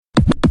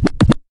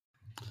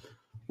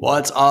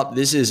What's up?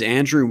 This is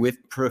Andrew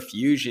with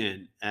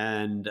Profusion,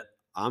 and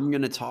I'm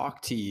going to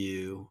talk to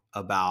you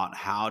about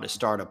how to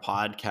start a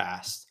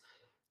podcast.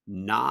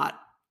 Not,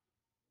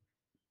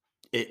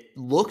 it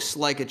looks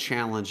like a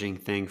challenging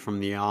thing from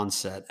the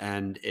onset,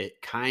 and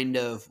it kind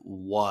of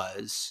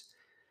was.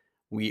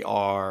 We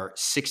are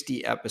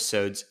 60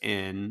 episodes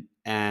in,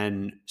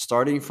 and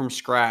starting from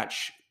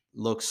scratch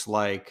looks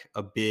like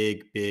a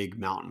big, big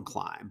mountain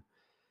climb.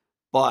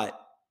 But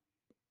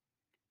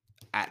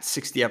at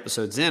 60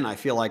 episodes in, I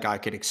feel like I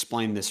could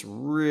explain this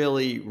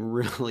really,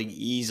 really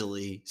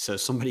easily so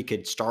somebody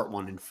could start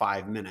one in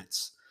 5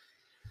 minutes.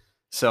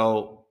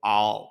 So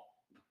I'll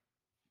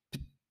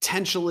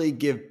potentially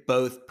give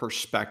both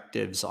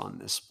perspectives on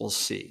this. We'll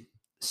see.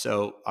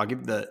 So I'll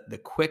give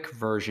the quick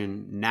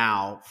version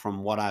now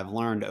from what I've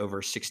learned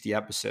over 60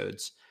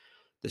 episodes,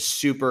 the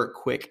super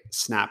quick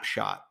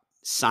snapshot.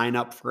 Sign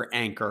up for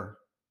Anchor.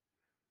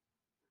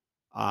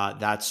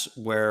 That's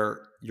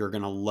where you're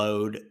going to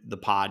load the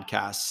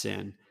podcasts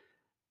in.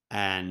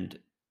 And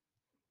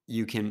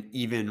you can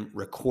even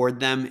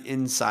record them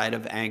inside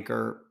of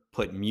Anchor,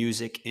 put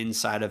music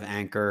inside of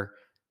Anchor,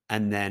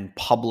 and then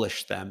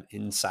publish them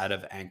inside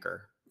of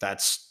Anchor.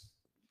 That's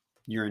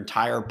your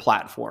entire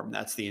platform.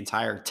 That's the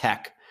entire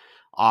tech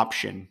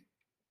option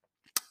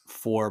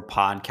for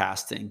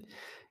podcasting.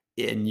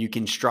 And you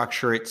can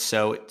structure it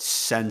so it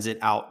sends it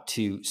out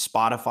to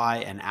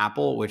Spotify and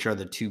Apple, which are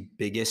the two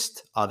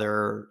biggest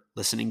other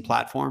listening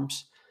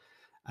platforms.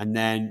 And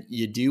then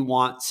you do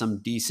want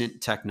some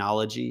decent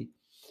technology.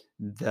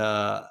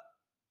 The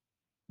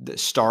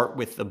start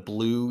with the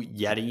Blue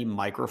Yeti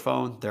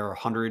microphone. They're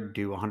 100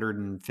 to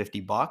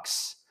 150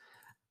 bucks.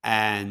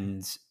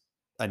 And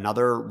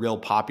another real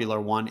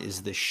popular one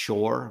is the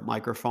Shure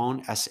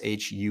microphone,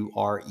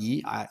 Shure.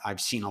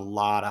 I've seen a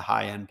lot of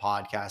high-end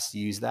podcasts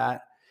use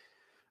that.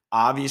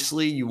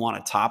 Obviously, you want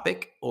a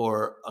topic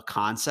or a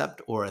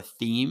concept or a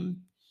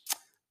theme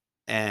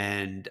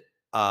and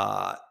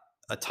a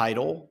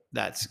title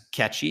that's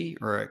catchy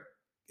or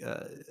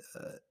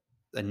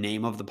a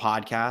name of the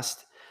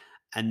podcast,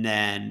 and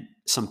then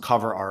some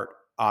cover art,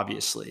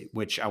 obviously,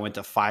 which I went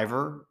to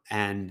Fiverr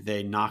and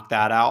they knocked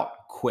that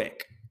out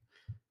quick.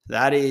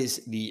 That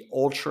is the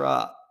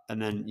ultra, and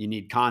then you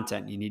need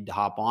content. You need to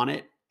hop on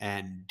it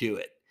and do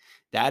it.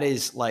 That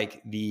is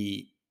like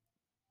the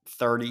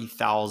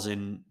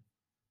 30,000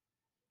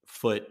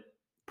 foot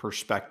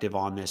perspective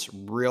on this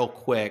real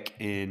quick.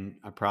 And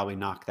I probably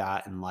knocked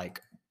that in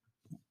like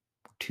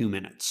 2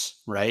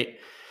 minutes, right?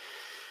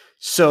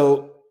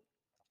 So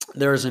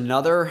there's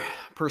another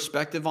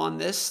perspective on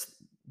this.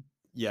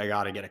 I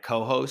got to get a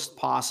co-host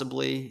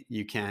possibly.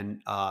 You can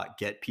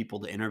get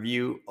people to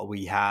interview.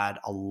 We had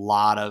a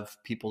lot of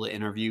people to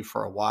interview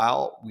for a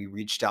while. We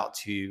reached out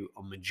to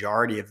a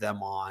majority of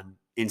them on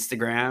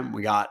Instagram.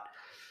 We got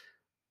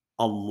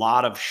a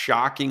lot of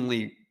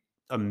shockingly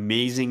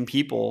amazing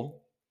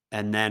people.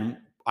 And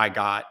then I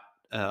got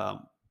a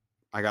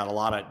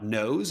lot of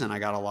no's and I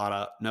got a lot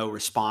of no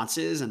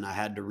responses. And I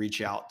had to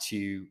reach out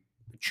to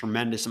a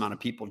tremendous amount of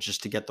people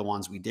just to get the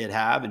ones we did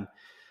have. And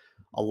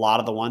a lot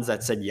of the ones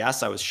that said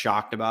yes, I was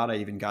shocked about. I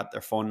even got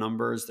their phone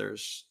numbers.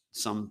 There's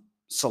some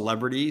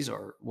celebrities,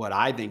 or what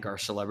I think are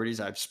celebrities.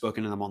 I've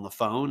spoken to them on the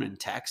phone and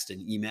text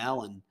and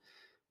email and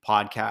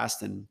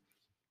podcast, and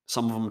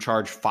some of them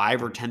charge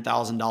 $5,000 or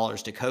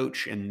 $10,000 to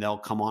coach, and they'll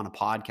come on a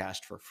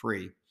podcast for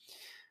free.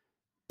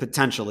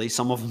 Potentially,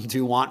 some of them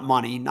do want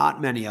money. Not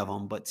many of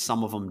them, but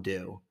some of them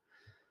do.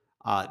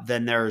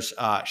 Then there's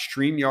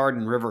StreamYard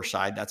and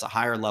Riverside. That's a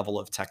higher level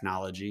of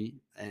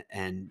technology,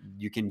 and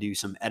you can do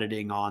some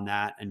editing on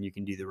that, and you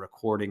can do the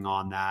recording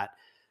on that.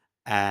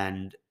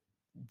 And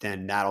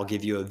then that'll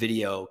give you a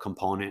video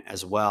component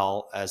as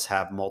well as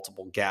have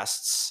multiple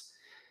guests.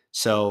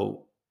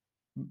 So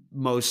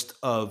most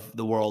of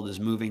the world is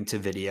moving to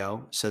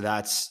video. So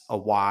that's a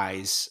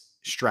wise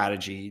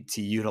strategy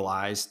to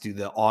utilize, do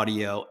the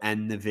audio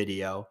and the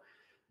video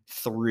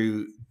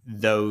through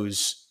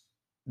those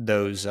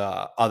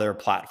other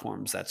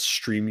platforms. That's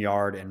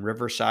StreamYard and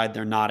Riverside.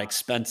 They're not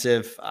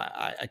expensive.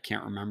 I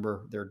can't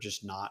remember. They're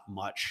just not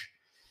much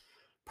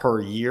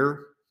per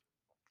year.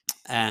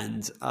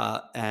 And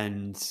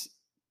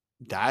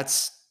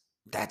that's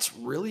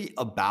really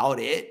about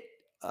it.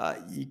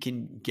 You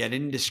can get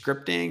into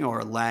scripting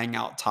or laying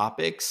out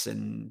topics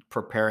and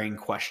preparing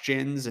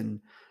questions and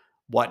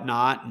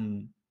whatnot,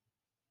 and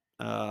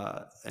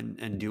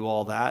do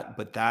all that.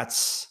 But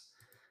that's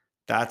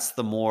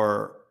the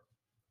more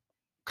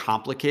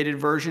complicated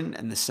version,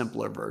 and the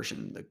simpler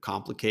version. The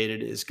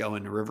complicated is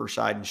going to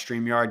Riverside and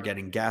StreamYard,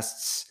 getting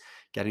guests,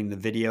 getting the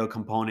video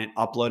component,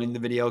 uploading the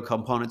video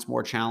component's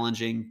more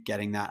challenging,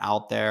 getting that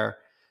out there,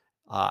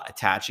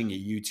 attaching a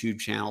YouTube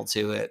channel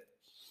to it.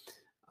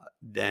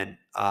 Then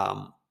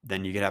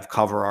you could have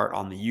cover art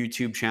on the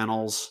YouTube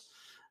channels,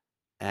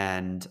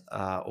 and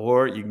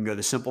or you can go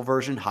the simple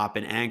version, hop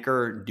in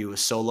Anchor, do a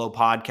solo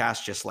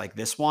podcast just like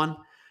this one,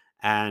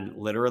 and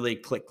literally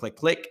click, click,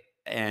 click.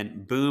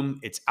 and boom,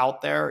 it's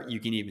out there. You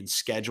can even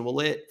schedule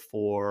it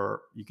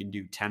for, you can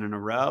do 10 in a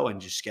row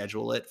and just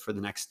schedule it for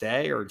the next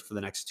day or for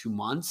the next 2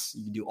 months.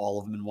 You can do all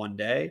of them in one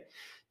day.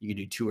 You can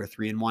do 2 or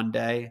 3 in one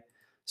day.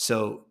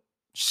 So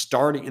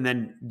starting and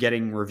then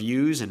getting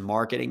reviews and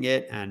marketing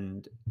it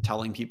and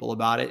telling people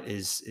about it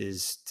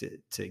is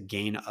to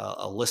gain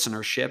a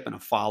listenership and a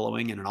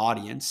following and an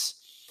audience.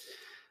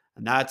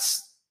 And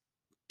that's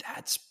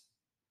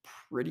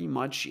pretty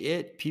much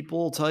it. People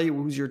will tell you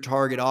who's your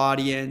target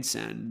audience,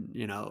 and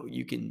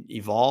you can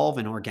evolve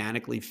and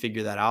organically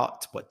figure that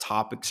out. What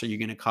topics are you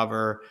going to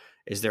cover?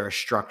 Is there a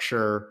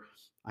structure?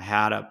 I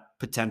had a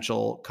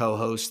potential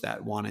co-host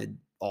that wanted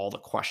all the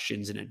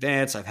questions in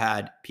advance. I've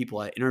had people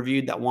I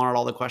interviewed that wanted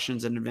all the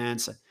questions in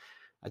advance.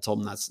 I told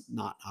them that's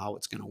not how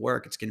it's going to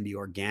work. It's going to be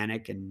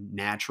organic and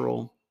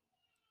natural.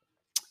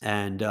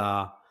 And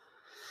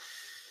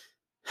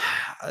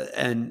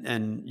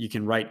and you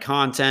can write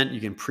content,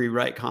 you can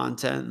pre-write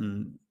content,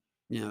 and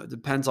it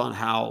depends on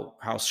how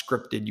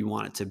scripted you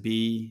want it to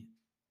be,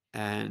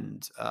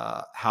 and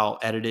how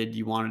edited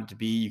you want it to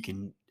be. You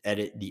can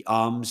edit the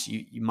ums.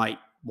 You might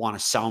want a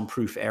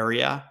soundproof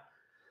area.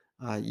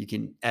 You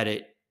can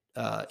edit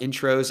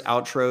intros,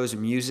 outros,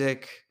 and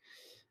music.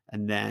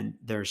 And then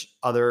there's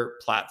other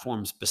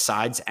platforms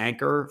besides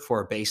Anchor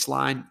for a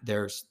baseline.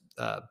 There's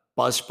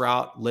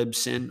Buzzsprout,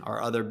 Libsyn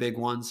are other big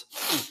ones.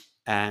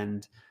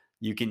 And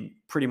you can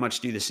pretty much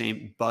do the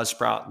same.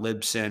 Buzzsprout,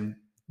 Libsyn,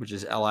 which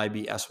is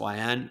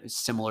Libsyn, is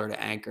similar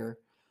to Anchor.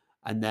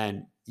 And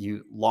then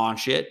you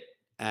launch it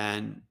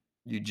and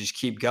you just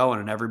keep going.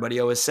 And everybody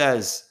always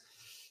says,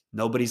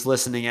 nobody's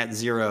listening at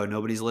 0.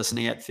 Nobody's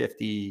listening at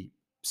 50.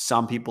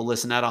 Some people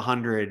listen at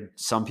 100.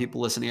 Some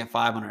people listening at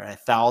 500, at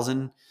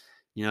 1,000.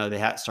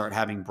 They start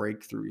having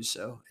breakthroughs.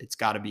 So it's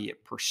got to be a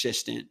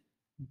persistent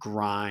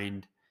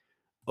grind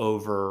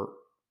over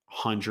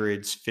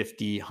hundreds,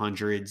 50,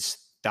 hundreds,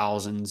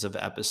 thousands of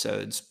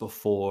episodes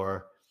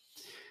before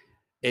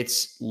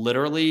it's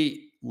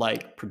literally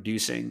like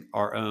producing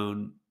our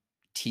own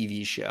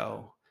TV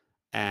show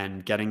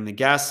and getting the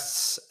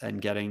guests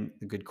and getting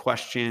the good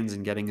questions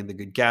and getting the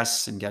good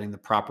guests and getting the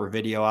proper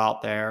video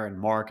out there and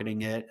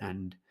marketing it.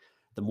 And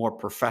the more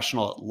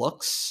professional it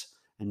looks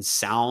and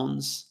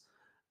sounds,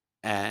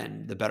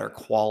 and the better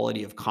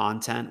quality of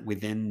content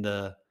within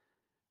the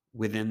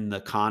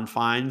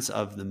confines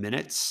of the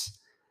minutes,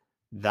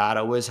 that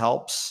always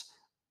helps.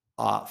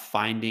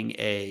 Finding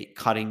a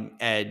cutting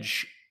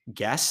edge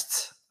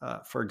guest,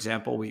 for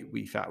example,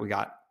 we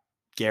got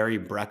Gary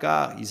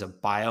Brecka. He's a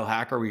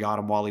biohacker. We got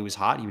him while he was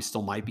hot. He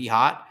still might be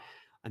hot,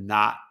 and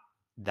that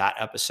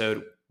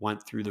episode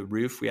went through the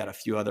roof. We had a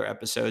few other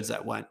episodes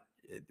that went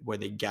where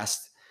the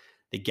guest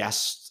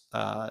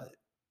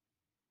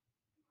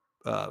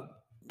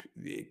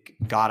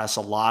got us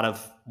a lot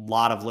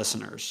of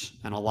listeners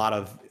and a lot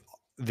of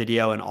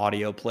video and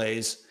audio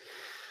plays.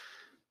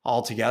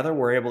 Altogether,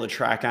 we're able to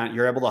track out.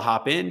 You're able to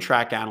hop in,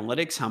 track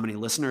analytics, how many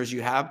listeners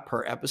you have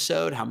per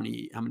episode, how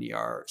many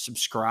are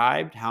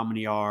subscribed, how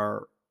many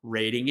are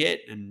rating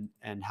it, and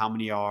how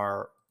many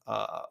are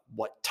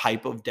what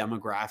type of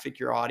demographic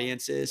your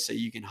audience is. So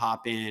you can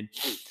hop in,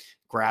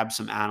 grab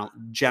some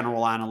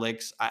general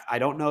analytics. I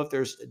don't know if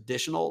there's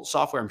additional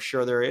software. I'm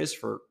sure there is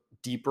for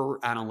deeper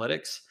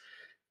analytics,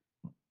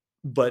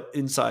 but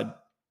inside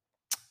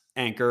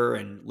Anchor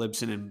and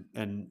Libsyn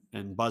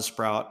and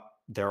Buzzsprout,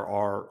 there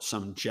are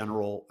some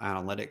general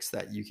analytics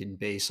that you can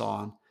base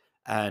on,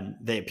 and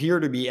they appear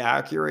to be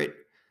accurate.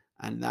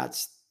 And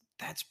that's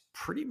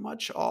pretty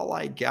much all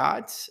I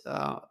got.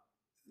 I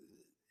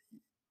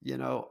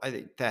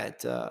think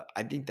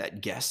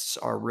that guests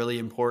are really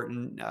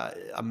important.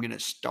 I'm going to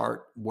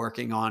start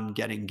working on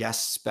getting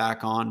guests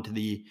back onto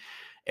the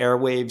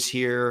airwaves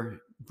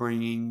here,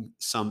 bringing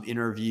some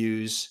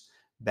interviews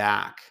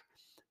back,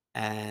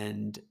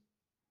 and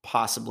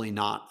possibly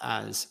not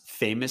as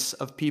famous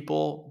of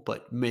people,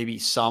 but maybe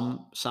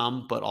some,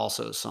 but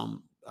also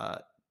some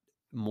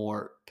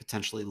more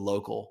potentially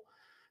local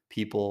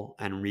people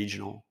and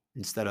regional,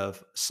 instead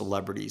of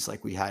celebrities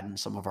like we had in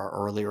some of our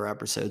earlier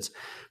episodes.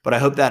 But I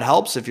hope that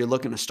helps. If you're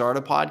looking to start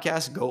a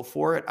podcast, go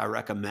for it. I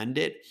recommend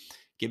it.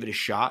 Give it a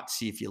shot.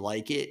 See if you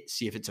like it.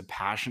 See if it's a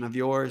passion of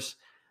yours.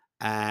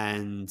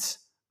 And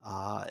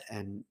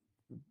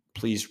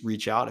please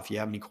reach out if you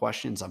have any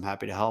questions. I'm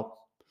happy to help.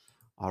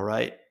 All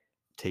right.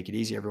 Take it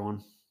easy,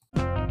 everyone.